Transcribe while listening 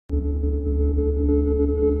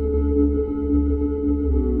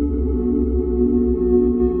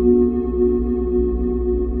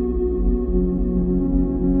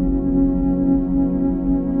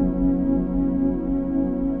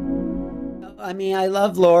I mean, I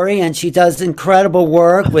love Lori, and she does incredible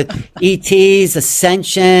work with ETs,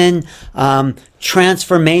 ascension,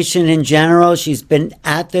 transformation in general. She's been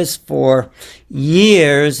at this for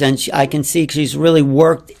years, and I can see she's really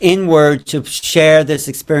worked inward to share this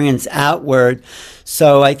experience outward.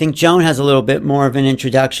 So I think Joan has a little bit more of an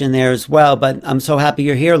introduction there as well, but I'm so happy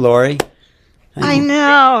you're here, Lori. I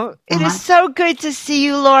know. It is so good to see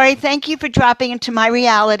you, Lori. Thank you for dropping into my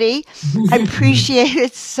reality. I appreciate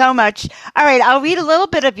it so much. All right, I'll read a little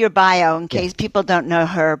bit of your bio in case people don't know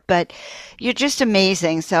her, but you're just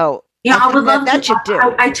amazing. So yeah, I would love that.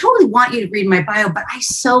 I totally want you to read my bio, but I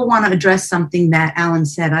so want to address something that Alan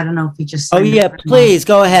said. I don't know if he just. Oh yeah, please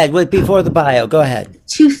go ahead. Before the bio, go ahead.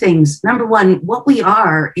 Two things. Number one, what we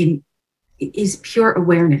are is pure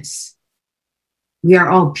awareness. We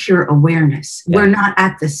are all pure awareness. Yeah. We're not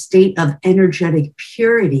at the state of energetic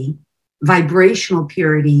purity, vibrational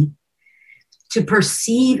purity, to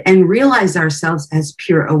perceive and realize ourselves as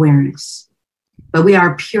pure awareness. But we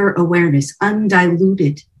are pure awareness,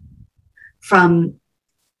 undiluted from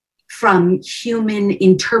human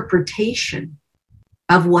interpretation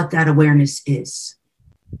of what that awareness is.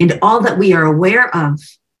 And all that we are aware of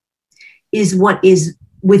is what is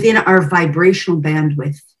within our vibrational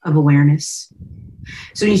bandwidth of awareness.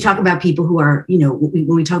 So when you talk about people who are, when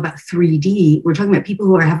we talk about 3D, we're talking about people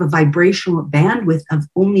who have a vibrational bandwidth of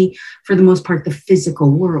only, for the most part, the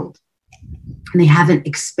physical world. And they haven't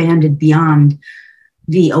expanded beyond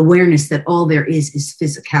the awareness that all there is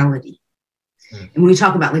physicality. And when we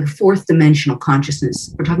talk about like fourth dimensional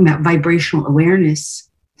consciousness, we're talking about vibrational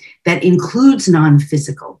awareness that includes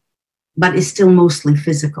non-physical, but is still mostly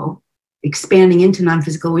physical, expanding into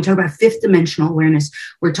non-physical. We talk about fifth dimensional awareness.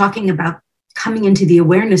 We're talking about coming into the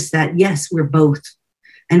awareness that, yes, we're both,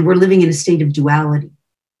 and we're living in a state of duality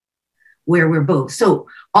where we're both. So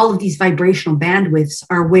all of these vibrational bandwidths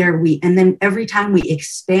are where and then every time we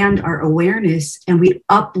expand our awareness and we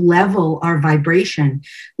up level our vibration,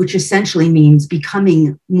 which essentially means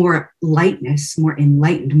becoming more lightness, more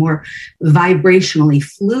enlightened, more vibrationally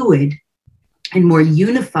fluid, and more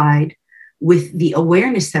unified with the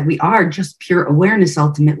awareness that we are just pure awareness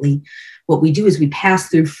ultimately. What we do is we pass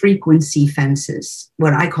through frequency fences,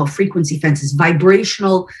 what I call frequency fences,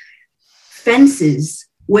 vibrational fences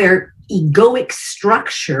where egoic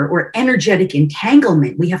structure or energetic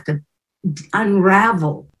entanglement, we have to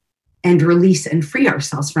unravel and release and free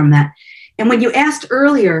ourselves from that. And when you asked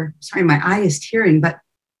earlier, sorry, my eye is tearing, but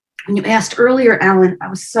when you asked earlier, Alan, I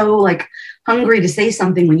was so hungry to say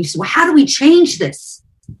something when you said, well, how do we change this?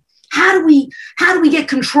 How do we get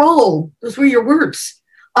control? Those were your words.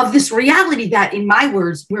 Of this reality that, in my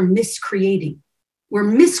words, we're miscreating. We're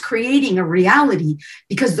miscreating a reality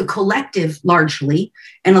because the collective largely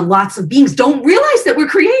and lots of beings don't realize that we're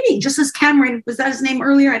creating. Just as Cameron, was that his name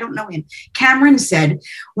earlier? I don't know him. Cameron said,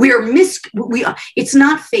 it's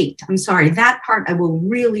not fate. I'm sorry. That part I will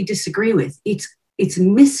really disagree with. It's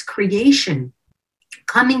miscreation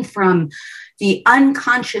coming from the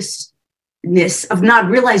unconsciousness of not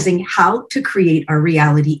realizing how to create our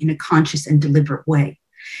reality in a conscious and deliberate way.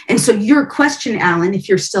 And so your question, Alan, if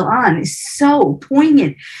you're still on, is so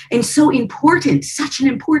poignant and so important, such an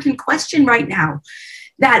important question right now,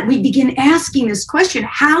 that we begin asking this question,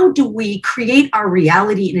 how do we create our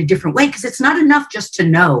reality in a different way? Because it's not enough just to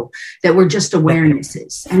know that we're just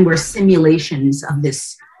awarenesses and we're simulations of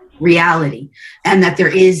this reality and that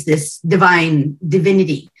there is this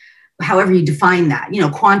divinity, however you define that,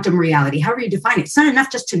 quantum reality, however you define it. It's not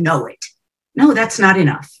enough just to know it. No, that's not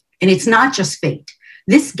enough. And it's not just fate.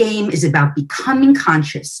 This game is about becoming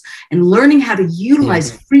conscious and learning how to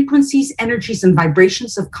utilize frequencies, energies, and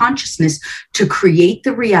vibrations of consciousness to create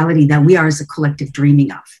the reality that we are as a collective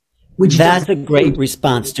dreaming of. That's a great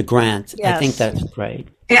response to Grant. Yes. I think that's great.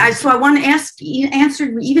 So I want to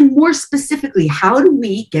answer even more specifically, how do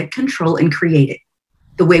we get control and create it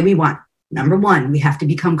the way we want? Number one, we have to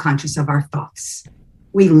become conscious of our thoughts.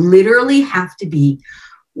 We literally have to be,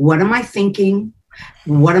 what am I thinking?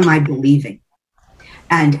 What am I believing?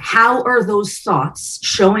 And how are those thoughts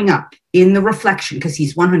showing up in the reflection? Because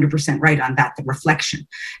he's 100% right on that, the reflection.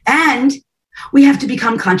 And we have to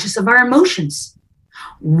become conscious of our emotions.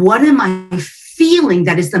 What am I feeling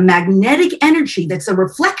that is the magnetic energy that's a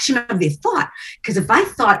reflection of the thought? Because if I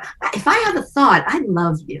have a thought, I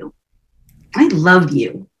love you. I love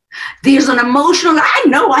you. There's an emotional, I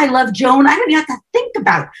know I love Joan. I don't even have to think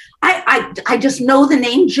about it. I just know the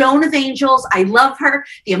name Joan of Angels. I love her.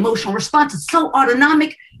 The emotional response is so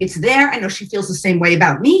autonomic. It's there. I know she feels the same way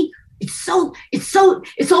about me. It's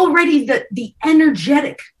already the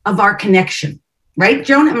energetic of our connection. Right,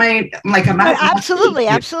 Joan? Absolutely.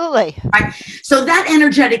 Right. So that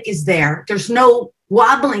energetic is there. There's no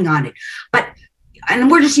wobbling on it.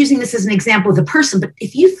 And we're just using this as an example of the person, but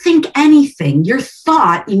if you think anything, your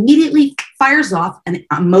thought immediately fires off an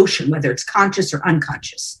emotion, whether it's conscious or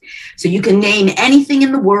unconscious. So you can name anything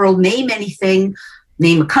in the world, name anything,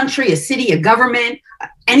 name a country, a city, a government,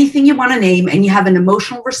 anything you want to name, and you have an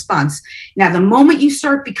emotional response. Now, the moment you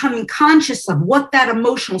start becoming conscious of what that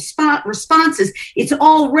emotional response is, it's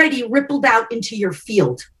already rippled out into your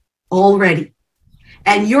field already.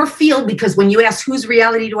 And your field, because when you ask whose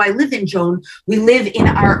reality do I live in, Joan, we live in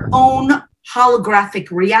our own holographic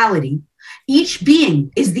reality. Each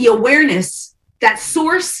being is the awareness that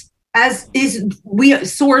source we're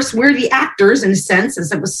the actors in a sense,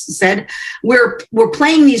 as it was said. We're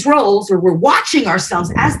playing these roles, or we're watching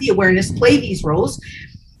ourselves as the awareness play these roles.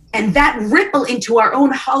 And that ripple into our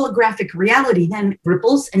own holographic reality then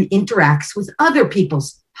ripples and interacts with other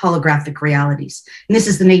people's holographic realities. And this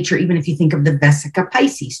is the nature, even if you think of the Vesica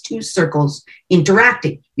Pisces, two circles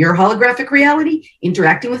interacting, your holographic reality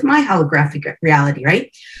interacting with my holographic reality,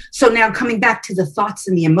 right? So now coming back to the thoughts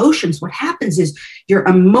and the emotions, what happens is your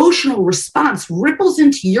emotional response ripples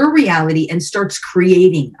into your reality and starts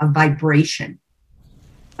creating a vibration,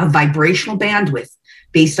 a vibrational bandwidth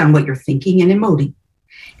based on what you're thinking and emoting.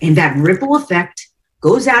 And that ripple effect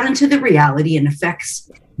goes out into the reality and affects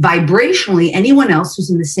vibrationally anyone else who's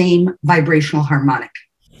in the same vibrational harmonic,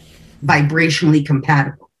 vibrationally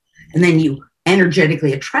compatible. And then you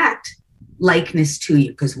energetically attract likeness to you,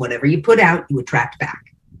 because whatever you put out, you attract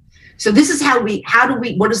back. So this is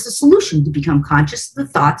what is the solution? To become conscious of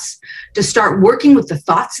the thoughts, to start working with the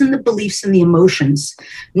thoughts and the beliefs and the emotions,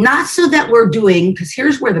 not so that we're doing, because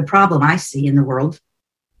here's where the problem I see in the world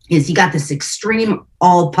is you got this extreme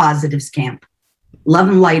all positives camp, love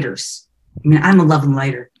and lighters. I mean, I'm a love and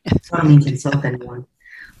lighter, so I don't mean to insult anyone.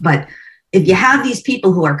 But if you have these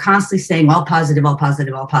people who are constantly saying all positive, all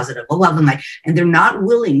positive, all positive, all love and light, and they're not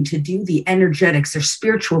willing to do the energetics, they're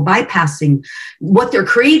spiritual bypassing, what they're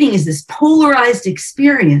creating is this polarized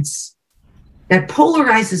experience that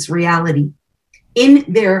polarizes reality in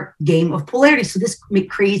their game of polarity. So this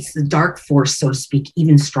creates the dark force, so to speak,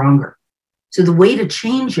 even stronger. So the way to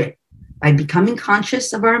change it, by becoming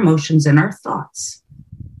conscious of our emotions and our thoughts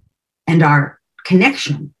and our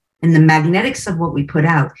connection and the magnetics of what we put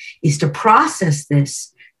out, is to process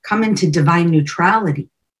this, come into divine neutrality,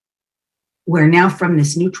 where now from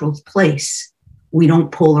this neutral place, we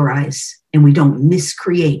don't polarize and we don't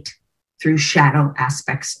miscreate through shadow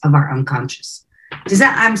aspects of our unconscious.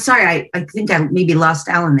 I'm sorry, I think I maybe lost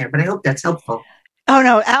Alan there, but I hope that's helpful. Oh,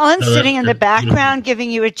 no, Alan's sitting in the background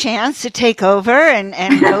giving you a chance to take over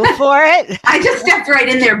and go for it. I just stepped right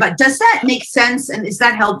in there, but does that make sense? And is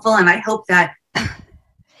that helpful? And I hope that...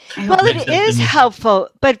 Well, it is helpful,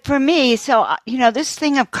 but for me, this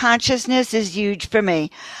thing of consciousness is huge for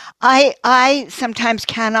me. I sometimes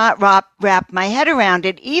cannot wrap my head around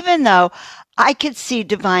it, even though I could see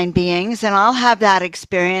divine beings and I'll have that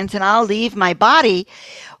experience and I'll leave my body.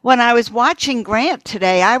 When I was watching Grant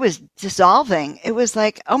today, I was dissolving. It was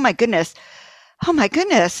like, oh my goodness.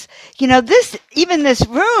 This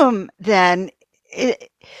room then,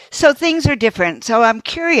 so things are different. So I'm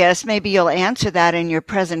curious, maybe you'll answer that in your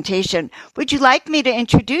presentation. Would you like me to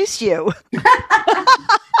introduce you?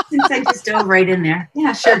 Since I just dove right in there.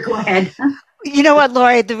 Yeah, sure, go ahead. You know what,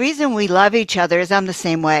 Lori, the reason we love each other is I'm the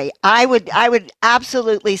same way. I would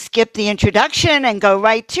absolutely skip the introduction and go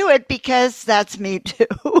right to it because that's me too.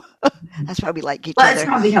 That's why we like each other. Well, it's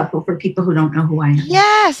probably helpful for people who don't know who I am.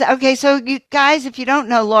 Yes. Okay. So you guys, if you don't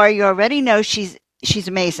know Lori, you already know she's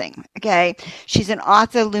amazing. Okay. She's an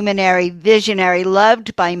author, luminary, visionary,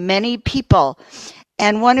 loved by many people.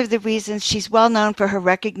 And one of the reasons she's well known for her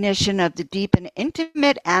recognition of the deep and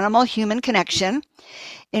intimate animal-human connection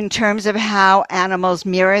in terms of how animals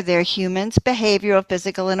mirror their humans' behavioral,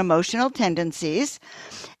 physical, and emotional tendencies,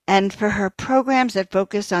 and for her programs that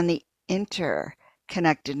focus on the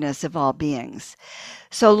interconnectedness of all beings.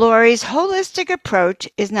 So Lori's holistic approach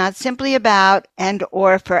is not simply about and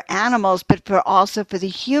or for animals, but also for the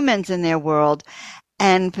humans in their world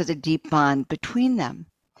and for the deep bond between them.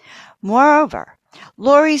 Moreover,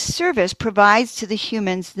 Lori's service provides to the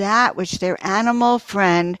humans that which their animal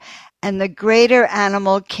friend and the greater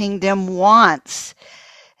animal kingdom wants.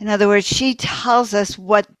 In other words, she tells us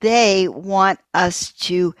what they want us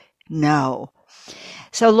to know.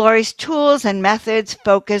 So Lori's tools and methods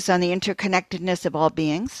focus on the interconnectedness of all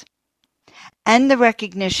beings and the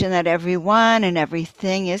recognition that everyone and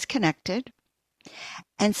everything is connected.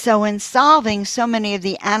 And so in solving so many of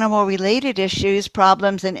the animal-related issues,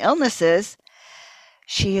 problems, and illnesses,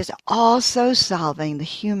 she is also solving the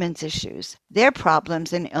humans' issues, their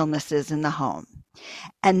problems and illnesses in the home.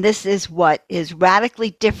 And this is what is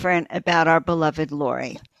radically different about our beloved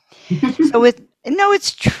Lori.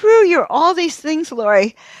 It's true. You're all these things,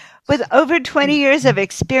 Lori. With over 20 years of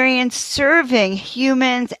experience serving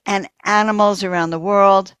humans and animals around the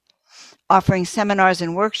world, offering seminars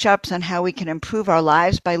and workshops on how we can improve our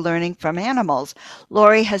lives by learning from animals,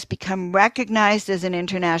 Lori has become recognized as an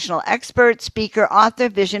international expert, speaker, author,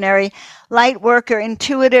 visionary, light worker,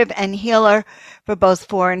 intuitive, and healer for both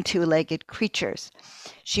four- and two-legged creatures.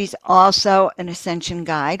 She's also an ascension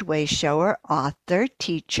guide, way shower, author,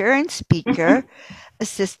 teacher, and speaker,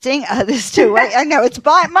 assisting others to. I know it's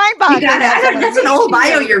mind-boggling. That's an old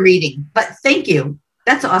bio you're reading, but thank you.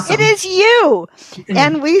 That's awesome. It is you.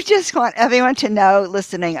 And we just want everyone to know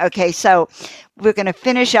listening. Okay, so we're going to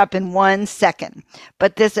finish up in 1 second.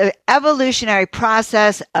 But this evolutionary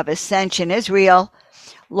process of ascension is real.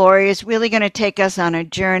 Lori is really going to take us on a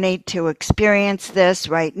journey to experience this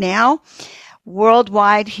right now.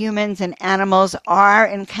 Worldwide, humans and animals are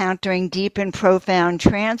encountering deep and profound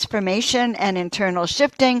transformation and internal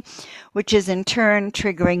shifting, which is in turn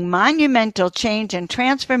triggering monumental change and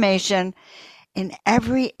transformation in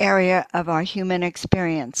every area of our human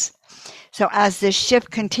experience. So as this shift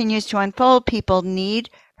continues to unfold, people need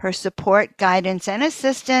her support, guidance, and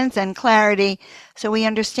assistance and clarity so we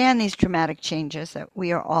understand these dramatic changes that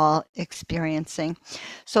we are all experiencing.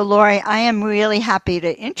 So Lori, I am really happy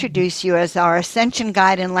to introduce you as our Ascension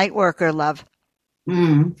Guide and Light Worker, love.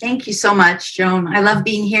 Thank you so much, Joan. I love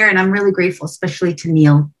being here, and I'm really grateful, especially to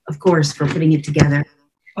Neil, of course, for putting it together.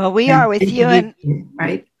 Well, we are with you, and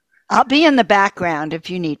right? I'll be in the background if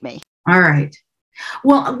you need me. All right.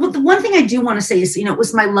 Well, the one thing I do want to say is, it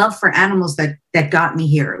was my love for animals that got me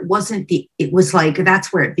here. It was like,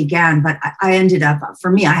 that's where it began. But I ended up,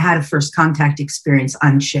 for me, I had a first contact experience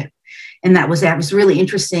on ship. And that was really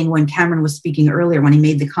interesting when Cameron was speaking earlier, when he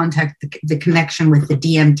made the connection with the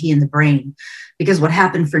DMT in the brain. Because what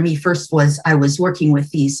happened for me first was I was working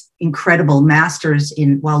with these incredible masters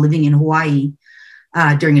while living in Hawaii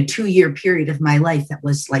during a 2-year period of my life. That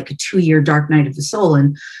was like a 2-year dark night of the soul.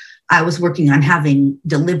 And I was working on having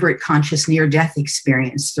deliberate conscious near-death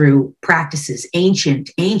experience through practices, ancient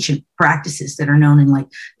practices that are known in like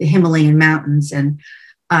the Himalayan mountains, and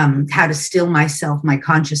how to still myself, my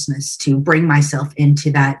consciousness, to bring myself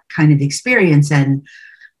into that kind of experience. And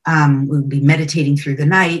we'll be meditating through the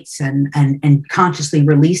nights and consciously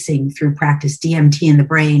releasing through practice DMT in the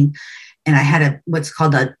brain. And I had what's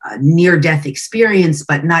called a near-death experience,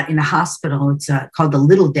 but not in a hospital. It's called the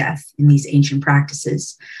little death in these ancient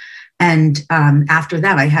practices. And after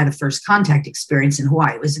that, I had a first contact experience in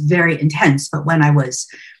Hawaii. It was very intense. But when I was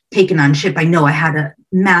taken on ship, I know I had a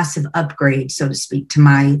massive upgrade, so to speak, to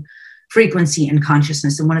my frequency and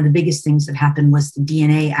consciousness. And one of the biggest things that happened was the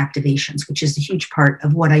DNA activations, which is a huge part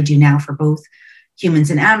of what I do now for both humans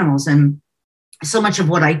and animals. And so much of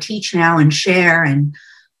what I teach now and share, and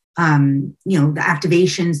the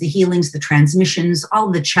activations, the healings, the transmissions,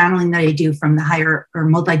 all the channeling that I do from the higher or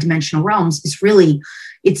multidimensional realms is really,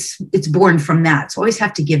 it's born from that. So I always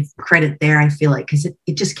have to give credit there, I feel like, because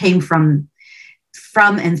it just came from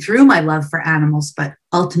and through my love for animals. But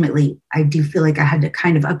ultimately, I do feel like I had to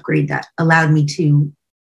kind of upgrade that, allowed me to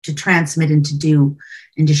transmit and to do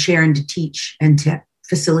and to share and to teach and to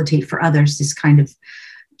facilitate for others this kind of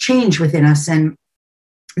change within us. And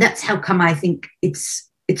that's how come I think it's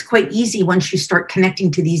quite easy once you start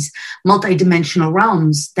connecting to these multidimensional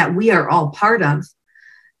realms that we are all part of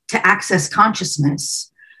to access consciousness.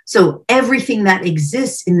 So everything that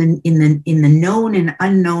exists in the known and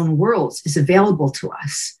unknown worlds is available to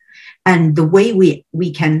us. And the way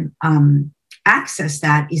we can access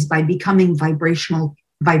that is by becoming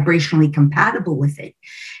vibrationally compatible with it.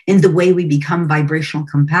 And the way we become vibrational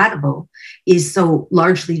compatible is so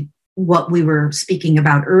largely what we were speaking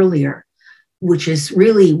about earlier, which is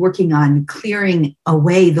really working on clearing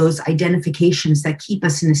away those identifications that keep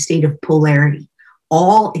us in a state of polarity,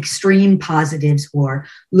 all extreme positives, or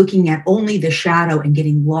looking at only the shadow and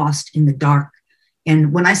getting lost in the dark.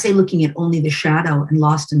 And when I say looking at only the shadow and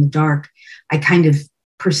lost in the dark, I kind of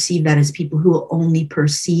perceive that as people who only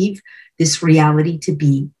perceive this reality to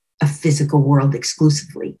be a physical world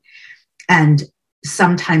exclusively. And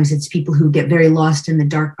sometimes it's people who get very lost in the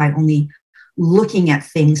dark by only looking at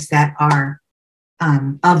things that are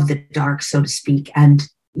of the dark, so to speak. And,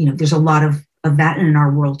 there's a lot of of that in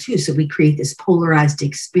our world too. So we create this polarized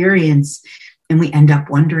experience, and we end up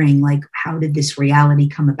wondering, like, how did this reality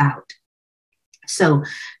come about? So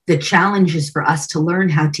the challenge is for us to learn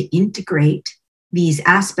how to integrate these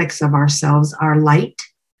aspects of ourselves, our light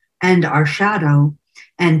and our shadow,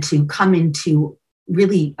 and to come into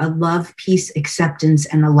really a love, peace, acceptance,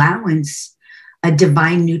 and allowance, a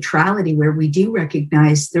divine neutrality where we do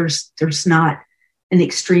recognize there's not an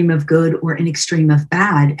extreme of good or an extreme of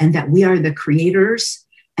bad, and that we are the creators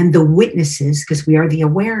and the witnesses, because we are the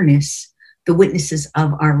awareness, the witnesses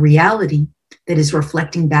of our reality that is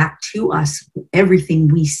reflecting back to us everything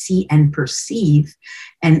we see and perceive,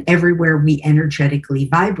 and everywhere we energetically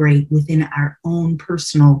vibrate within our own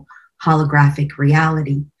personal holographic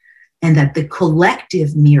reality. And that the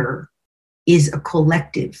collective mirror is a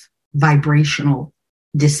collective vibrational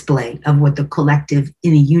display of what the collective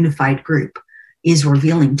in a unified group is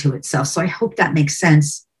revealing to itself. So I hope that makes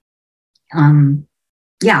sense. I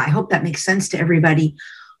hope that makes sense to everybody.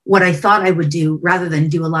 What I thought I would do, rather than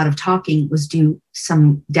do a lot of talking, was do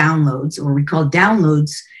some downloads, or we call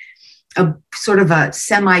downloads, a sort of a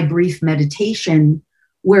semi-brief meditation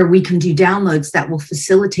where we can do downloads that will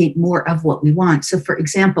facilitate more of what we want. So for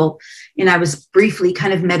example, and I was briefly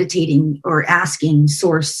kind of meditating or asking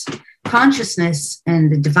source consciousness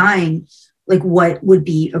and the divine, like what would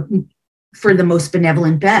be for the most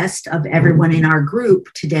benevolent best of everyone in our group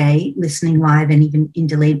today, listening live and even in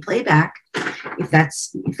delayed playback, if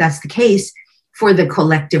that's the case, for the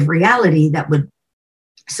collective reality that would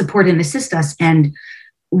support and assist us. And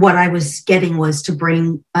what I was getting was to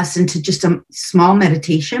bring us into just a small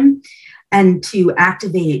meditation and to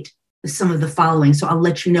activate some of the following. So I'll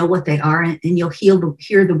let you know what they are, and you'll hear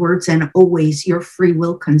the words, and always your free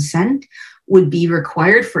will consent would be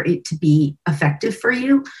required for it to be effective for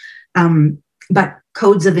you. But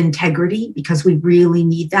codes of integrity, because we really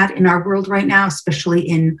need that in our world right now, especially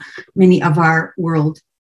in many of our world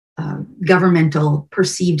governmental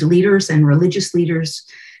perceived leaders and religious leaders,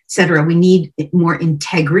 etc. We need more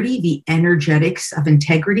integrity, the energetics of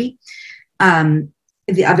integrity.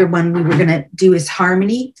 The other one we were going to do is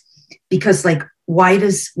harmony, because like, why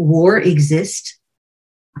does war exist?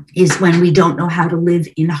 Is when we don't know how to live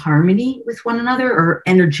in harmony with one another, or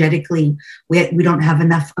energetically, we don't have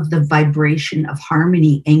enough of the vibration of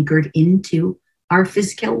harmony anchored into our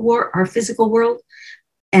physical world.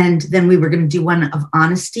 And then we were going to do one of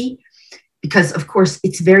honesty, because of course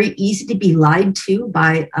it's very easy to be lied to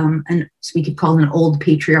by so we could call it an old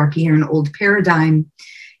patriarchy or an old paradigm,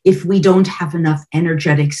 if we don't have enough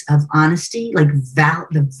energetics of honesty, like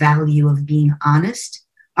the value of being honest.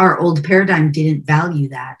 Our old paradigm didn't value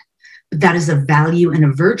that, but that is a value and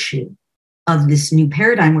a virtue of this new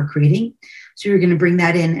paradigm we're creating. So you're going to bring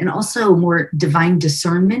that in, and also more divine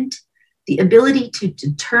discernment, the ability to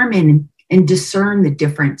determine and discern the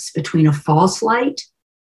difference between a false light.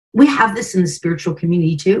 We have this in the spiritual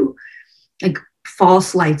community too, like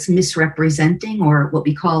false lights misrepresenting, or what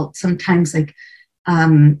we call sometimes like,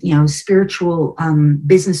 spiritual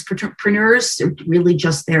business entrepreneurs. They're really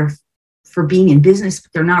just there for being in business, but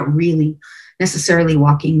they're not really necessarily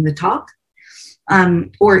walking the talk.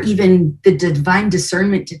 Or even the divine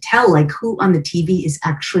discernment to tell, like, who on the TV is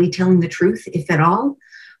actually telling the truth, if at all,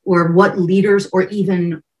 or what leaders, or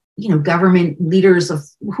even, government leaders of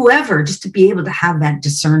whoever, just to be able to have that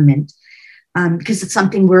discernment. Because it's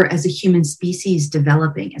something we're, as a human species,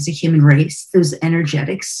 developing, as a human race, those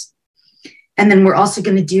energetics. And then we're also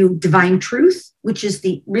going to do divine truth, which is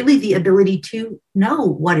really the ability to know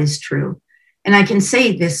what is true. And I can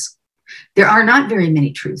say this, there are not very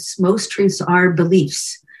many truths. Most truths are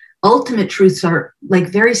beliefs. Ultimate truths are like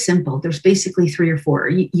very simple. There's basically 3 or 4.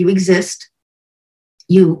 You exist.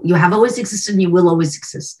 You have always existed, and you will always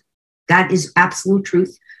exist. That is absolute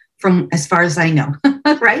truth from as far as I know,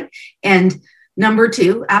 right? And number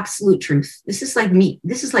 2, absolute truth. This is like meat.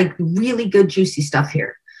 This is like really good, juicy stuff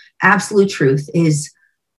here. Absolute truth is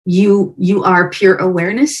you are pure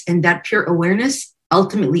awareness, and that pure awareness,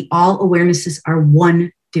 ultimately all awarenesses are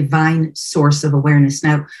one divine source of awareness.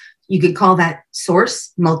 Now, you could call that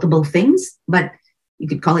source multiple things, but you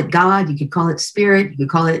could call it God, you could call it spirit, you could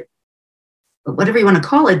call it whatever you want to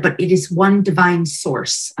call it, but it is one divine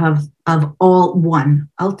source of all one,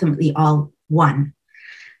 ultimately all one.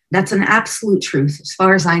 That's an absolute truth, as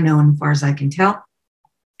far as I know and as far as I can tell.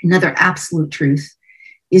 Another absolute truth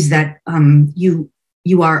is that you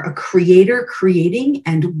are a creator creating,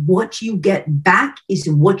 and what you get back is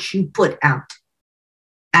what you put out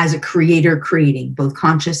as a creator creating, both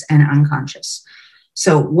conscious and unconscious.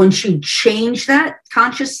 So once you change that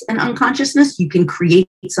conscious and unconsciousness, you can create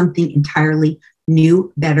something entirely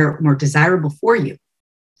new, better, more desirable for you.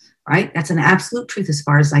 right? That's an absolute truth as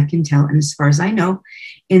far as I can tell and as far as I know.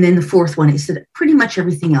 And then the fourth one is that pretty much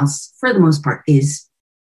everything else, for the most part, is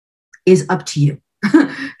up to you.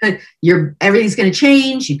 Everything's going to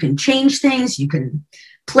change. You can change things. You can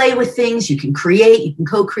play with things. You can create. You can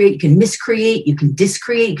co-create. You can miscreate. You can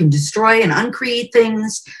discreate. You can destroy and uncreate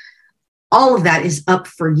things. All of that is up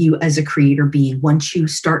for you as a creator being once you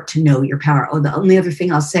start to know your power. Oh, the only other thing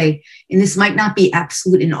I'll say, and this might not be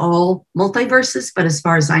absolute in all multiverses, but as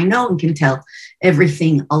far as I know and can tell,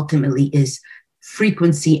 everything ultimately is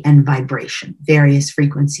frequency and vibration, various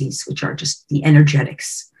frequencies, which are just the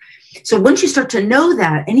energetics. So once you start to know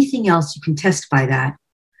that, anything else you can test by that.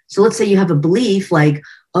 So let's say you have a belief like,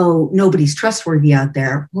 oh, nobody's trustworthy out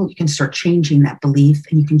there. Well, you can start changing that belief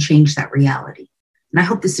and you can change that reality. And I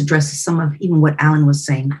hope this addresses some of even what Alan was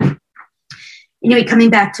saying. Anyway, coming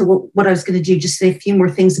back to what I was going to do, just say a few more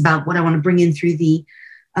things about what I want to bring in through the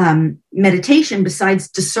meditation besides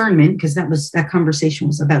discernment, because that conversation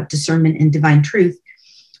was about discernment and divine truth,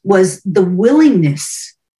 was the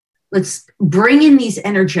willingness. Let's bring in these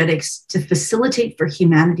energetics to facilitate for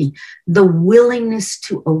humanity, the willingness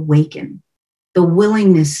to awaken, the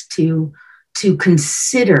willingness to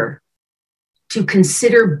consider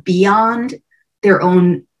beyond their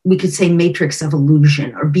own, we could say, matrix of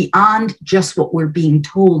illusion, or beyond just what we're being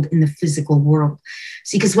told in the physical world.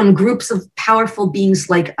 See, because when groups of powerful beings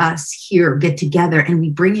like us here get together and we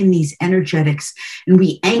bring in these energetics and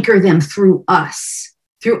we anchor them through us,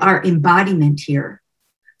 through our embodiment here,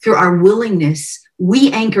 through our willingness,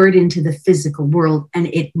 we anchor it into the physical world and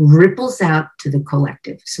it ripples out to the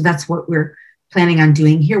collective. So that's what we're planning on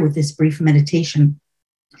doing here with this brief meditation.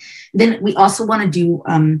 Then we also want to do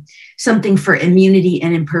something for immunity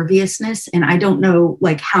and imperviousness. And I don't know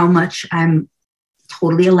like how much I'm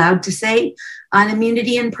totally allowed to say on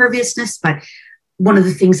immunity and imperviousness, but one of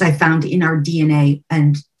the things I found in our DNA,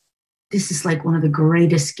 and this is like one of the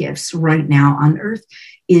greatest gifts right now on earth,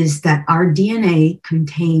 is that our DNA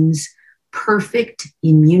contains perfect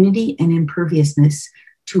immunity and imperviousness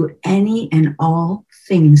to any and all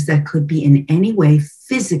things that could be in any way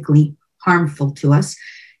physically harmful to us,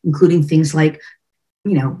 including things like,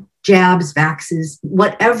 jabs, vaxes,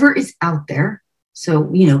 whatever is out there. So,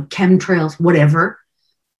 chemtrails, whatever,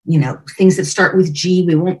 things that start with G,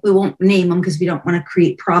 we won't name them because we don't want to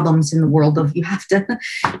create problems in the world of, you have to,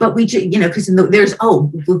 but we, because there's, I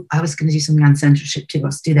was going to do something on censorship too.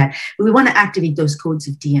 Let's do that. But we want to activate those codes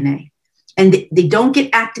of DNA, and they don't get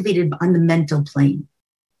activated on the mental plane,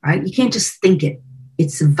 right? You can't just think it.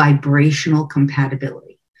 It's a vibrational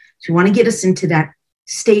compatibility. So we want to get us into that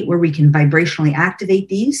state where we can vibrationally activate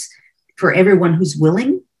these for everyone who's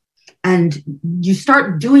willing. And you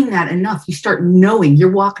start doing that enough, you start knowing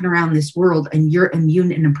you're walking around this world and you're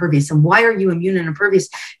immune and impervious. And why are you immune and impervious?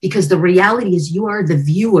 Because the reality is you are the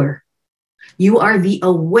viewer. You are the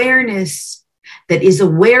awareness that is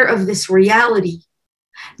aware of this reality,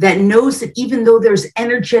 that knows that even though there's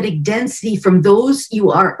energetic density from those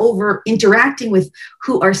you are over interacting with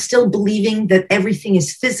who are still believing that everything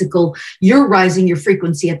is physical, you're rising your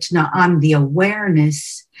frequency up to now, I'm the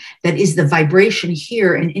awareness that is the vibration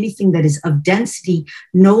here, and anything that is of density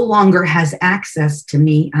no longer has access to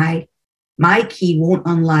me. My key won't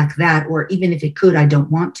unlock that, or even if it could, I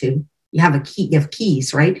don't want to. You have a key, you have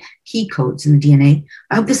keys, right? Key codes in the DNA.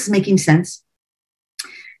 I hope this is making sense.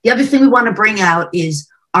 The other thing we want to bring out is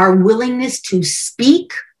our willingness to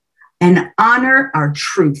speak and honor our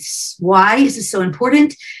truths. Why is this so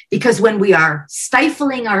important? Because when we are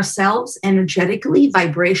stifling ourselves energetically,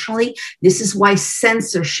 vibrationally, this is why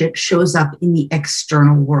censorship shows up in the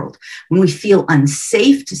external world. When we feel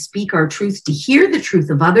unsafe to speak our truth, to hear the truth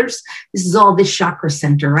of others, this is all this chakra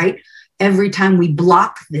center, right? Every time we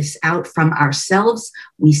block this out from ourselves,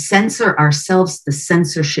 we censor ourselves, the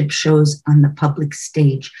censorship shows on the public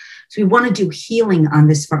stage. So we want to do healing on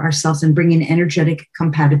this for ourselves and bring in energetic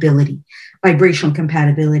compatibility, vibrational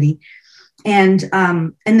compatibility. And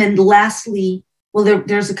then lastly, well,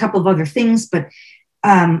 there's a couple of other things, but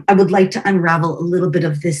I would like to unravel a little bit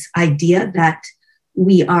of this idea that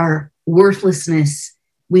we are worthlessness.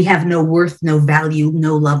 We have no worth, no value,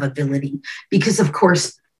 no lovability. Because of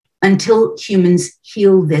course, until humans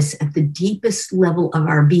heal this at the deepest level of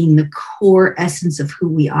our being, the core essence of who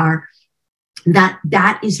we are,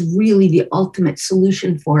 that is really the ultimate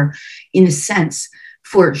solution for, in a sense,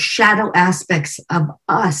 for shadow aspects of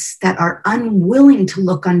us that are unwilling to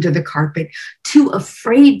look under the carpet, too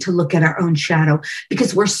afraid to look at our own shadow,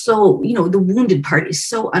 because we're so, the wounded part is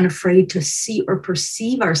so unafraid to see or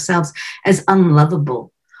perceive ourselves as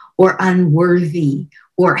unlovable or unworthy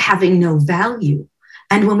or having no value,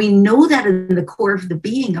 And when we know that in the core of the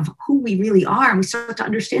being of who we really are, and we start to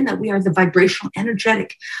understand that we are the vibrational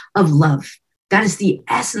energetic of love. That is the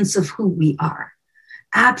essence of who we are.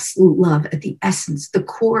 Absolute love at the essence, the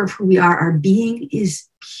core of who we are. Our being is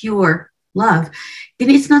pure love.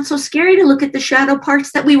 And it's not so scary to look at the shadow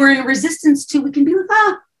parts that we were in resistance to. We can be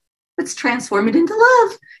like, let's transform it into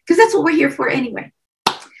love, because that's what we're here for anyway.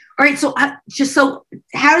 All right. So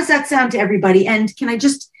how does that sound to everybody? And can I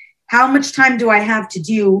just, how much time do I have to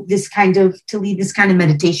do this to lead this kind of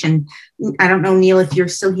meditation? I don't know, Neil, if you're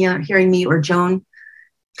still hearing me, or Joan,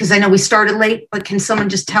 because I know we started late, but can someone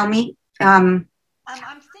just tell me? I'm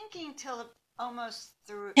thinking till almost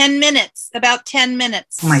through 10 minutes, about 10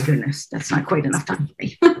 minutes. Oh my goodness, that's not quite enough time for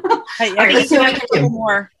me. I right, let's see what I can do.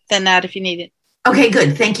 More than that if you need it. Okay,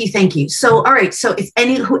 good. Thank you. So, all right. So if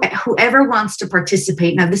whoever wants to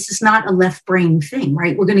participate, now this is not a left brain thing,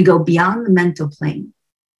 right? We're going to go beyond the mental plane.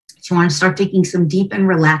 So you want to start taking some deep and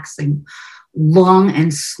relaxing, long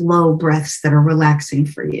and slow breaths that are relaxing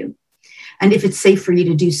for you. And if it's safe for you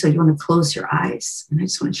to do so, you want to close your eyes. And I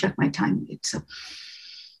just want to check my time.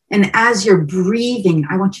 And as you're breathing,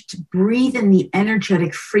 I want you to breathe in the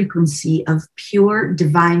energetic frequency of pure,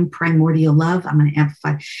 divine, primordial love. I'm going to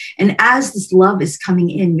amplify. And as this love is coming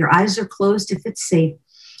in, your eyes are closed if it's safe.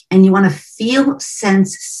 And you want to feel,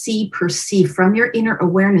 sense, see, perceive from your inner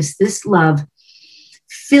awareness, this love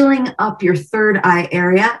filling up your third eye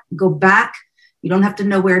area. Go back. You don't have to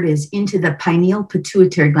know where it is, into the pineal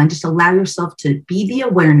pituitary gland. Just allow yourself to be the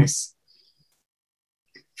awareness,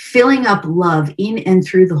 filling up love in and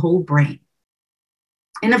through the whole brain.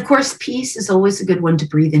 And of course, peace is always a good one to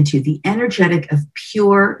breathe into. The energetic of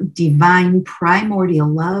pure, divine, primordial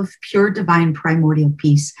love, pure, divine, primordial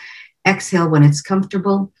peace. Exhale when it's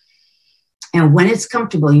comfortable. And when it's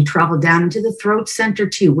comfortable, you travel down into the throat center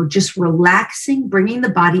too. We're just relaxing, bringing the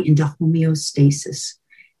body into homeostasis.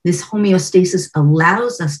 This homeostasis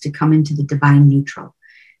allows us to come into the divine neutral.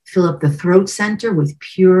 Fill up the throat center with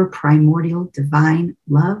pure, primordial, divine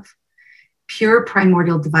love, pure,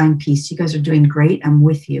 primordial, divine peace. You guys are doing great. I'm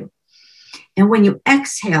with you. And when you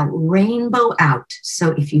exhale, rainbow out.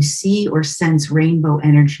 So if you see or sense rainbow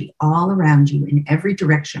energy all around you in every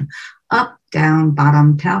direction, up, down,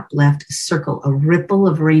 bottom, top, left, a circle, a ripple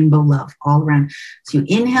of rainbow love all around. So you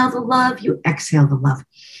inhale the love, you exhale the love.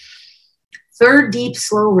 Third, deep,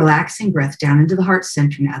 slow, relaxing breath down into the heart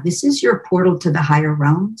center now. This is your portal to the higher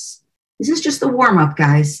realms. This is just the warm-up,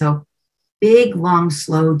 guys. So big, long,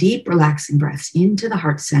 slow, deep, relaxing breaths into the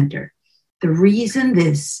heart center. The reason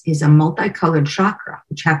this is a multicolored chakra,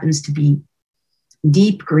 which happens to be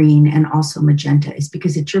deep green and also magenta, is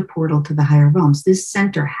because it's your portal to the higher realms. This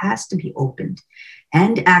center has to be opened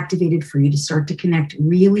and activated for you to start to connect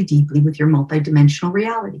really deeply with your multidimensional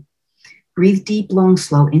reality. Breathe deep, long,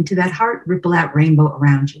 slow into that heart, ripple out rainbow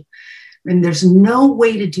around you. And there's no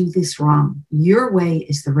way to do this wrong. Your way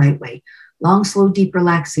is the right way. Long, slow, deep,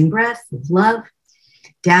 relaxing breath of love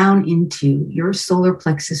down into your solar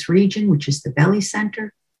plexus region, which is the belly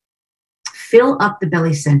center. Fill up the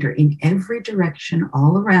belly center in every direction,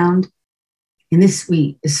 all around. And this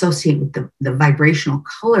we associate with the vibrational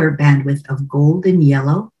color bandwidth of golden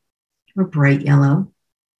yellow or bright yellow.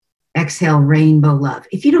 Exhale, rainbow love.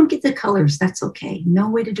 If you don't get the colors, that's okay. No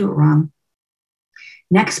way to do it wrong.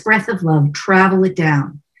 Next breath of love, travel it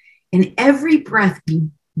down. In every breath,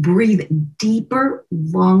 you breathe deeper,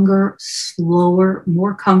 longer, slower,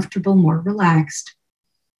 more comfortable, more relaxed.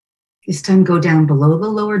 This time, go down below the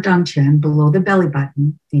lower dantian, below the belly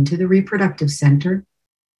button, into the reproductive center.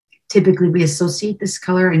 Typically, we associate this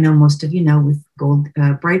color, I know most of you know, with gold,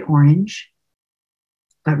 bright orange.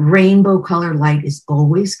 But rainbow color light is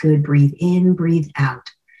always good. Breathe in, breathe out.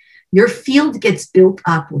 Your field gets built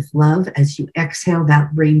up with love as you exhale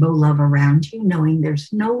that rainbow love around you, knowing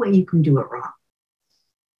there's no way you can do it wrong.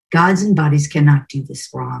 Gods and bodies cannot do this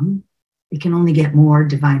wrong. They can only get more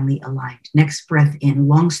divinely aligned. Next breath in,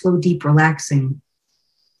 long, slow, deep, relaxing,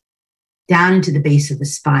 down into the base of the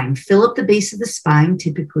spine. Fill up the base of the spine,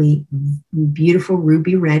 typically beautiful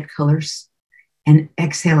ruby red colors, and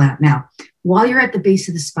exhale out. Now, while you're at the base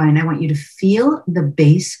of the spine, I want you to feel the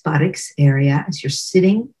base buttocks area as you're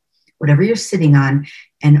sitting, whatever you're sitting on,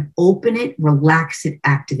 and open it, relax it,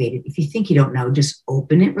 activate it. If you think you don't know, just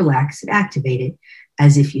open it, relax it, activate it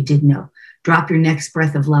as if you did know. Drop your next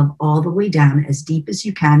breath of love all the way down as deep as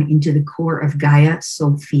you can into the core of Gaia,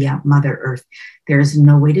 Sophia, Mother Earth. There is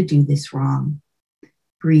no way to do this wrong.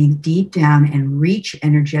 Breathe deep down and reach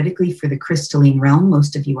energetically for the crystalline realm.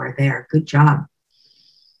 Most of you are there. Good job.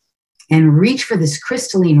 And reach for this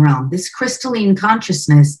crystalline realm. This crystalline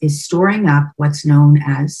consciousness is storing up what's known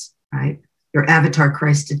as, right, Your avatar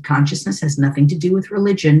Christed consciousness has nothing to do with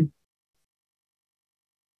religion.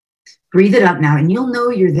 Breathe it up now, and you'll know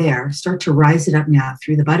you're there. Start to rise it up now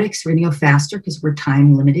through the buttocks. We're going to go faster because we're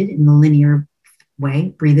time limited in the linear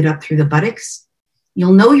way. Breathe it up through the buttocks.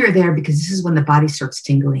 You'll know you're there because this is when the body starts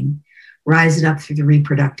tingling. Rise it up through the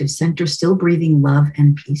reproductive center, still breathing love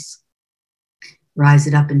and peace. Rise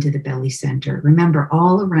it up into the belly center. Remember,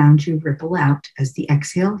 all around you, ripple out. As the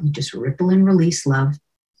exhale, you just ripple and release love.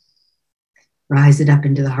 Rise it up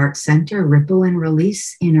into the heart center, ripple and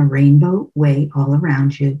release in a rainbow way all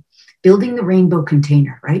around you. Building the rainbow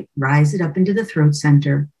container, right? Rise it up into the throat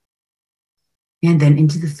center. And then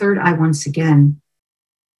into the third eye once again.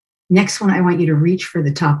 Next one, I want you to reach for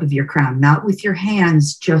the top of your crown, not with your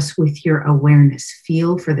hands, just with your awareness.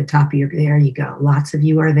 Feel for the top of your, there you go. Lots of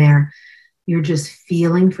you are there. You're just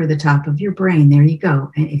feeling for the top of your brain. There you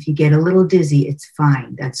go. And if you get a little dizzy, it's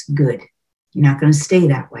fine. That's good. You're not going to stay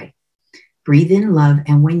that way. Breathe in love.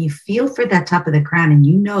 And when you feel for that top of the crown and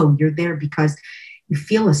you know you're there because you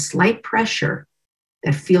feel a slight pressure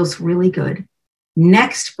that feels really good.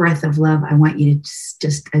 Next breath of love, I want you to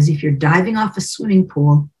just as if you're diving off a swimming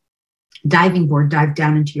pool, diving board, dive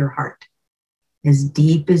down into your heart. As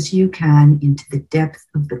deep as you can into the depth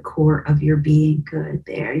of the core of your being. Good.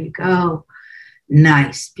 There you go.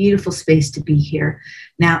 Nice. Beautiful space to be here.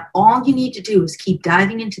 Now, all you need to do is keep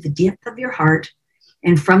diving into the depth of your heart.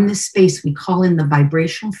 And from this space, we call in the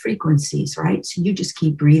vibrational frequencies, right? So you just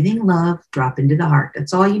keep breathing love, drop into the heart.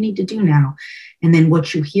 That's all you need to do now. And then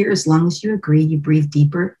what you hear, as long as you agree, you breathe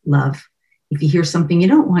deeper, love. If you hear something you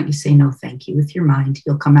don't want, you say no, thank you with your mind.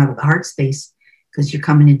 You'll come out of the heart space because you're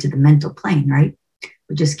coming into the mental plane, right?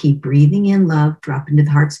 But just keep breathing in love, drop into the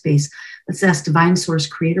heart space. Let's ask Divine Source,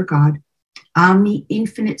 Creator God, Omni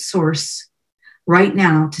Infinite Source, right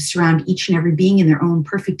now to surround each and every being in their own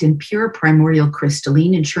perfect and pure primordial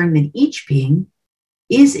crystalline, ensuring that each being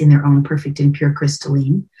is in their own perfect and pure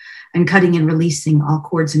crystalline, and cutting and releasing all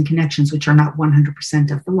cords and connections which are not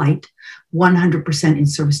 100% of the light, 100% in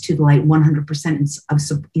service to the light,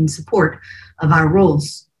 100% in support of our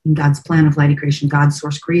roles in God's plan of lighted creation, God's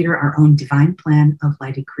source creator, our own divine plan of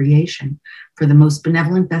lighted creation, for the most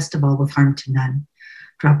benevolent, best of all, with harm to none.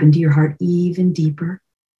 Drop into your heart even deeper.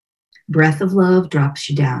 Breath of love drops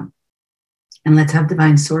you down. And let's have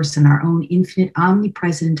divine source and our own infinite,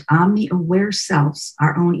 omnipresent, omni-aware selves,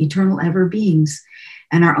 our own eternal ever beings,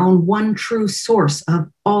 and our own one true source of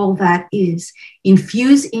all that is,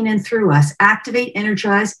 infuse in and through us, activate,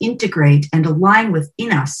 energize, integrate, and align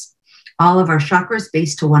within us all of our chakras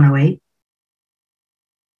based to 108,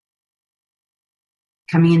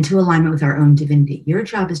 coming into alignment with our own divinity. Your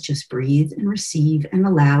job is just breathe and receive and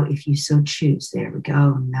allow if you so choose. There we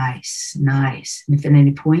go. Nice, nice. And if at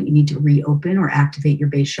any point you need to reopen or activate your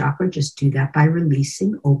base chakra, just do that by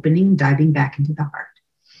releasing, opening, diving back into the heart.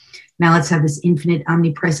 Now let's have this infinite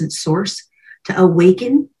omnipresent source to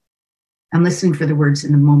awaken. I'm listening for the words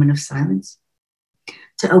in the moment of silence.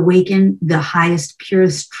 To awaken the highest,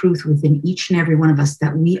 purest truth within each and every one of us,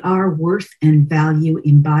 that we are worth and value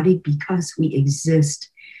embodied because we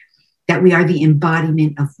exist, that we are the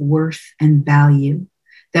embodiment of worth and value,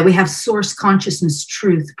 that we have source consciousness,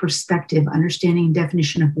 truth, perspective, understanding, and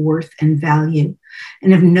definition of worth and value,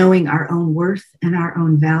 and of knowing our own worth and our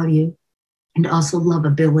own value, and also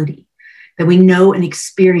lovability, that we know and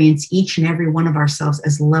experience each and every one of ourselves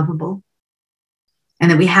as lovable,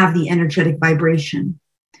 and that we have the energetic vibration,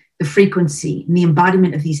 the frequency, and the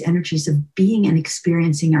embodiment of these energies of being and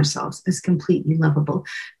experiencing ourselves as completely lovable.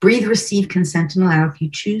 Breathe, receive, consent, and allow. If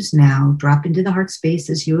you choose now, drop into the heart space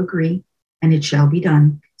as you agree, and it shall be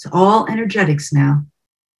done. It's all energetics now.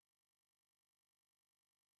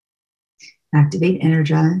 Activate,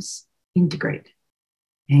 energize, integrate.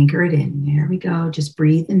 Anchor it in. There we go. Just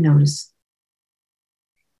breathe and notice.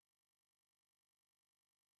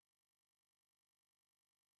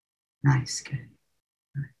 Nice, good.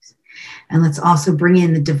 Nice. And let's also bring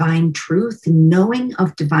in the divine truth, the knowing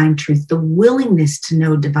of divine truth, the willingness to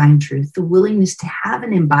know divine truth, the willingness to have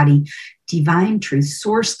and embody divine truth,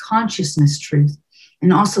 source consciousness truth,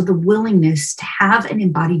 and also the willingness to have and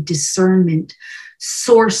embody discernment,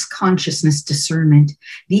 source consciousness discernment,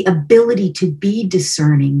 the ability to be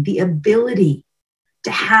discerning, the ability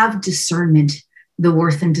to have discernment, the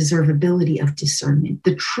worth and deservability of discernment,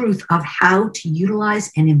 the truth of how to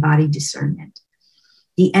utilize and embody discernment,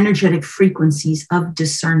 the energetic frequencies of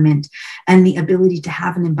discernment, and the ability to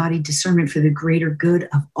have and embody discernment for the greater good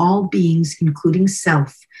of all beings, including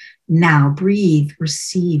self. Now breathe,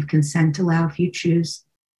 receive, consent, allow if you choose.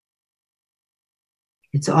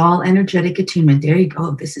 It's all energetic attunement. There you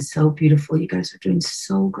go. This is so beautiful. You guys are doing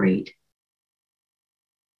so great.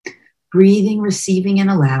 Breathing, receiving, and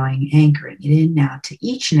allowing, anchoring it in now to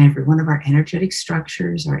each and every one of our energetic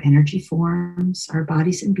structures, our energy forms, our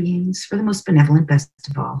bodies and beings, for the most benevolent, best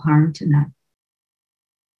of all, harm to none.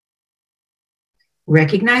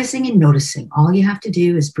 Recognizing and noticing. All you have to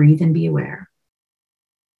do is breathe and be aware.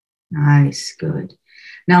 Nice, good.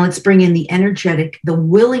 Now let's bring in the energetic, the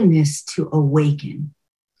willingness to awaken,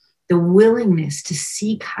 the willingness to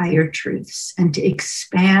seek higher truths and to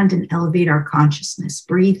expand and elevate our consciousness.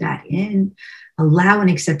 Breathe that in, allow and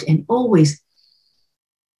accept, and always.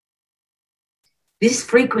 These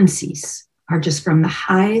frequencies are just from the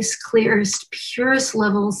highest, clearest, purest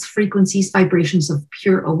levels, frequencies, vibrations of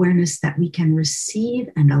pure awareness that we can receive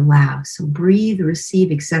and allow. So breathe,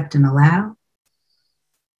 receive, accept, and allow.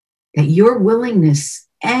 That your willingness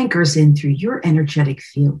anchors in through your energetic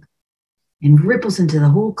field and ripples into the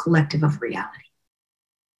whole collective of reality.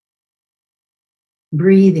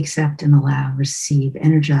 Breathe, accept, and allow, receive,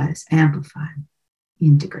 energize, amplify,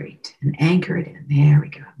 integrate, and anchor it in. There we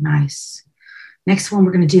go. Nice. Next one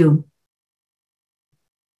we're going to do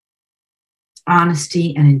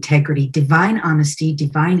honesty and integrity. Divine honesty,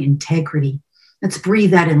 divine integrity. Let's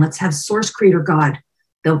breathe that in. Let's have Source Creator God,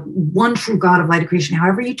 the one true God of light of creation,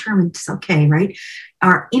 however you term it, it's okay, right?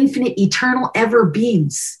 Our infinite, eternal, ever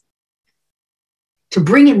beings, to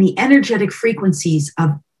bring in the energetic frequencies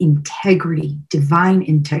of integrity, divine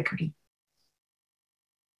integrity,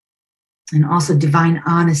 and also divine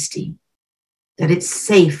honesty, that it's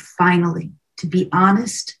safe finally to be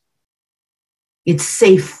honest. It's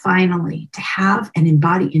safe finally to have and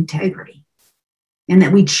embody integrity, and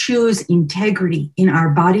that we choose integrity in our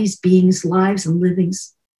bodies, beings, lives, and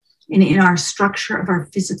livings, and in our structure of our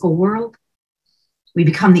physical world. We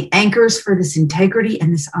become the anchors for this integrity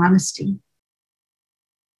and this honesty.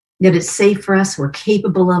 That it's safe for us, we're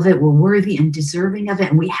capable of it, we're worthy and deserving of it,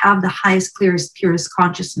 and we have the highest, clearest, purest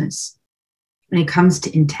consciousness when it comes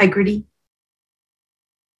to integrity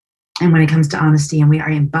and when it comes to honesty. And we are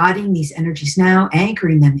embodying these energies now,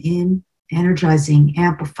 anchoring them in, energizing,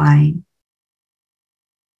 amplifying,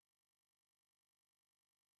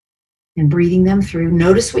 and breathing them through.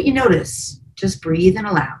 Notice what you notice. Just breathe and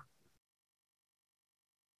allow.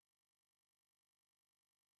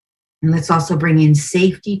 And let's also bring in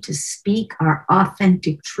safety to speak our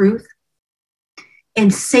authentic truth,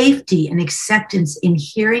 and safety and acceptance in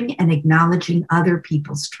hearing and acknowledging other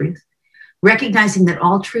people's truth. Recognizing that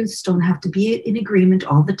all truths don't have to be in agreement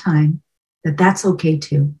all the time, that that's okay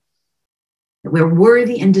too. That we're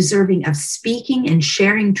worthy and deserving of speaking and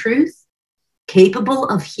sharing truth, capable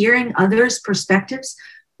of hearing others' perspectives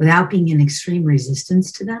without being in extreme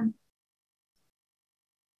resistance to them.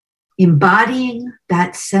 Embodying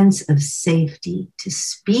that sense of safety to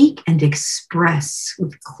speak and express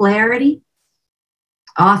with clarity,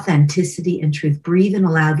 authenticity, and truth. Breathe and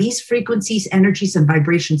allow these frequencies, energies, and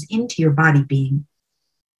vibrations into your body being.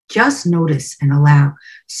 Just notice and allow.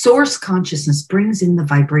 Source consciousness brings in the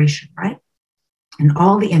vibration, right? And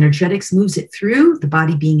all the energetics moves it through the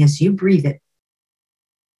body being as you breathe it.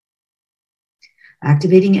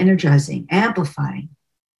 Activating, energizing, amplifying,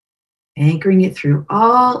 anchoring it through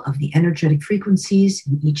all of the energetic frequencies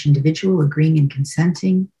in each individual, agreeing and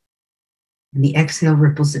consenting. And the exhale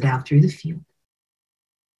ripples it out through the field.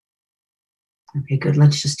 Okay, good.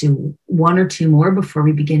 Let's just do one or two more before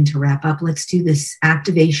we begin to wrap up. Let's do this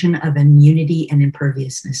activation of immunity and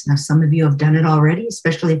imperviousness. Now, some of you have done it already,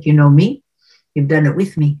 especially if you know me. You've done it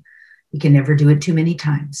with me. You can never do it too many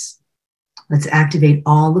times. Let's activate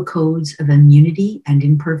all the codes of immunity and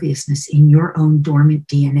imperviousness in your own dormant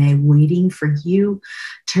DNA, waiting for you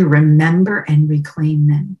to remember and reclaim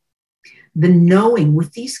them. The knowing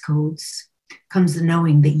with these codes comes the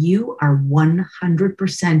knowing that you are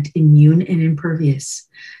 100% immune and impervious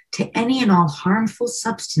to any and all harmful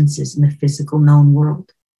substances in the physical known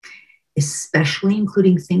world, especially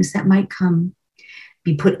including things that might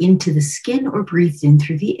be put into the skin or breathed in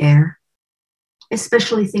through the air,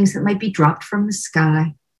 especially things that might be dropped from the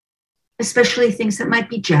sky, especially things that might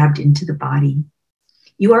be jabbed into the body.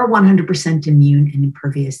 You are 100% immune and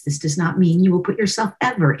impervious. This does not mean you will put yourself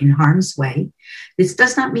ever in harm's way. This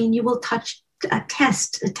does not mean you will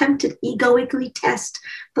attempt to egoically test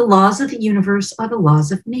the laws of the universe or the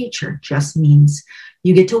laws of nature. It just means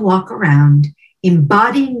you get to walk around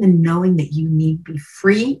embodying the knowing that you need to be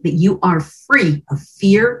free, that you are free of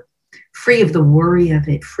fear, free of the worry of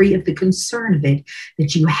it, free of the concern of it,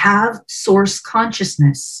 that you have source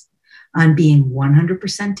consciousness on being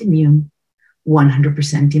 100% immune,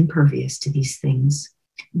 100% impervious to these things.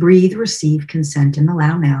 Breathe, receive, consent, and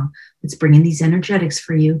allow now. Let's bring in these energetics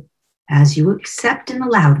for you as you accept and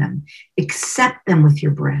allow them. Accept them with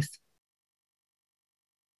your breath.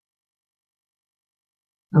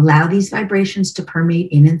 Allow these vibrations to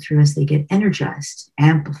permeate in and through as they get energized,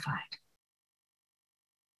 amplified,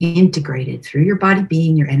 integrated through your body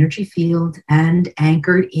being, your energy field, and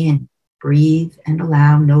anchored in. Breathe and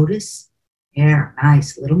allow. Notice. There,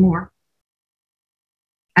 nice. A little more.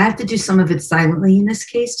 I have to do some of it silently in this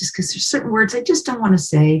case, just because there's certain words I just don't want to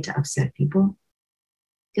say to upset people.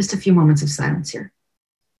 Just a few moments of silence here.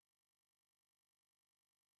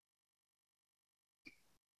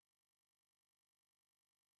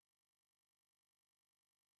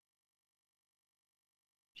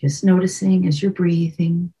 Just noticing as you're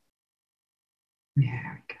breathing.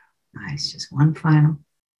 There we go. Nice. Just one final.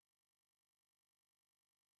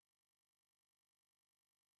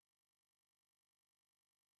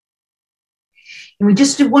 And we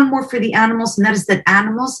just do one more for the animals, and that is that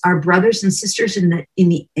animals are brothers and sisters in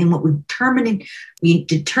what we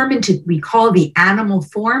call the animal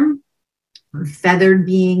form, feathered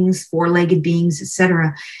beings, four-legged beings,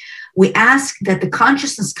 etc. We ask that the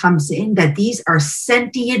consciousness comes in, that these are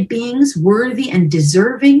sentient beings, worthy and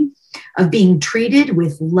deserving of being treated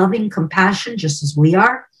with loving compassion, just as we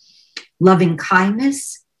are, loving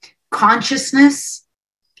kindness, consciousness,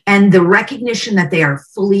 and the recognition that they are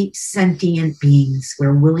fully sentient beings.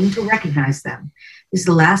 We're willing to recognize them. This is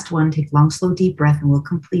the last one. Take a long, slow, deep breath, and we'll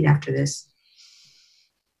complete after this.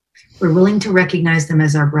 We're willing to recognize them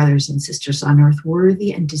as our brothers and sisters on earth,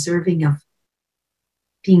 worthy and deserving of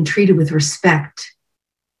being treated with respect,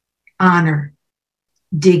 honor,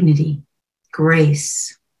 dignity,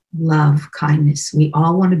 grace, love, kindness. We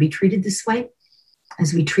all want to be treated this way.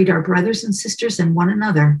 As we treat our brothers and sisters and one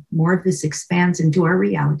another, more of this expands into our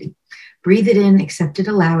reality. Breathe it in, accept it,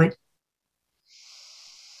 allow it.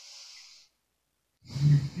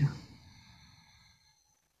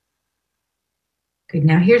 Good.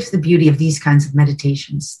 Now here's the beauty of these kinds of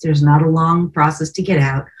meditations. There's not a long process to get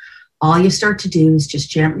out. All you start to do is just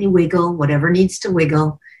gently wiggle whatever needs to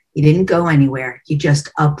wiggle. You didn't go anywhere. You just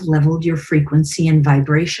up-leveled your frequency and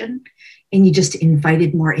vibration, and you just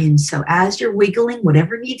invited more in. So as you're wiggling,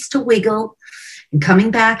 whatever needs to wiggle, and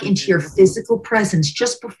coming back into your physical presence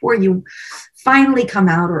just before you finally come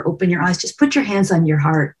out or open your eyes, just put your hands on your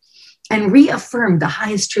heart and reaffirm the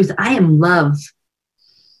highest truth. I am love.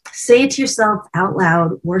 Say it to yourself out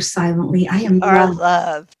loud or silently. I am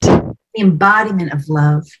loved. The embodiment of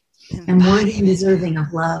love. I'm worthy and deserving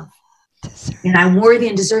of love. And I'm worthy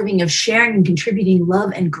and deserving of sharing and contributing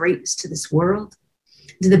love and greatness to this world,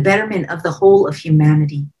 to the betterment of the whole of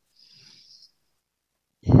humanity.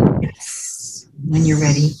 Yes, when you're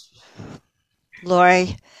ready.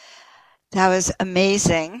 Lori, that was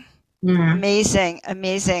amazing. Amazing. And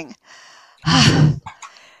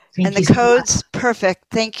the code's perfect.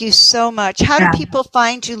 Thank you so much. How do people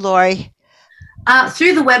find you, Lori?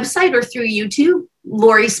 Through the website or through YouTube,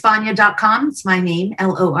 LoriSpagna.com. It's my name,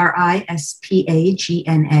 LoriSpagna.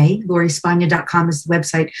 LoriSpagna.com is the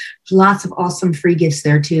website. Lots of awesome free gifts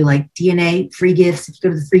there too, like DNA free gifts. If you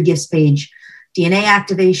go to the free gifts page, DNA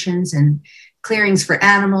activations and clearings for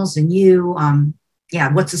animals and you.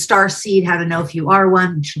 What's a star seed? How to know if you are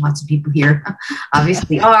one, which lots of people here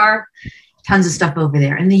obviously are. Tons of stuff over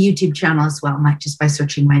there. And the YouTube channel as well, just by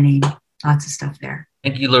searching my name. Lots of stuff there.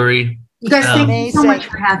 Thank you, Lori. You guys, thank you so much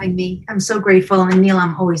for having me. I'm so grateful. And Neil,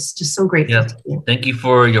 I'm always just so grateful to you. Thank you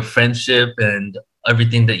for your friendship and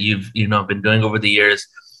everything that you've been doing over the years.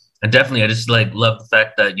 And definitely, I just love the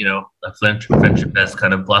fact that, a friendship has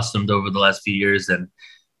kind of blossomed over the last few years, and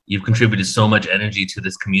you've contributed so much energy to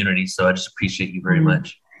this community. So I just appreciate you very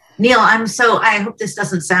much. Neil, I hope this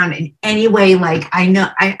doesn't sound in any way like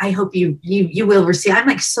I hope you will receive.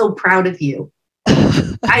 I'm so proud of you.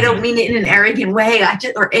 I don't mean it in an arrogant way.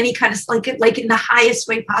 Or any kind of like in the highest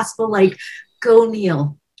way possible. Go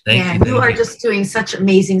Neil. Thank you. You are just doing such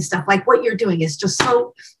amazing stuff. What you're doing is just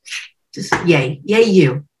yay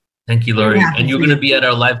you. Thank you, Lori. And you're going to be at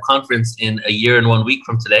our live conference in a year and 1 week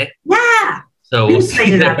from today. Yeah. So we'll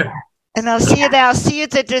see you there. And I'll see you there. I'll see you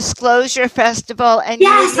at the Disclosure Festival. And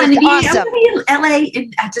yes, I'm going to be in LA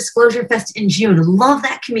at Disclosure Fest in June. Love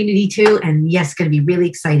that community too. And yes, going to be really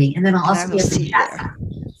exciting. And then I'll also be at the chat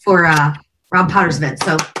for Rob Potter's event.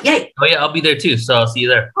 So yay. Oh yeah, I'll be there too. So I'll see you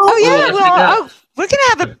there. Oh yeah. We're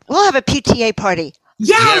gonna have a PTA party.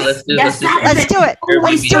 Yes, let's do it.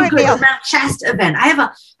 Let's do it. The Mount Shasta event. I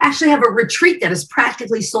actually have a retreat that is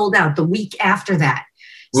practically sold out the week after that.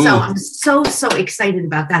 Ooh. So I'm so excited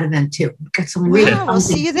about that event too. Got some really fun I'll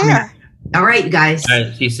see you there. All right, you guys. All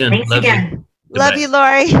right, see you soon. Thanks again. Love you,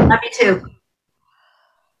 Lori. Love you too.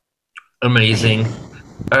 Amazing.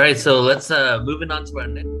 All right, so let's moving on to our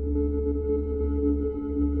next.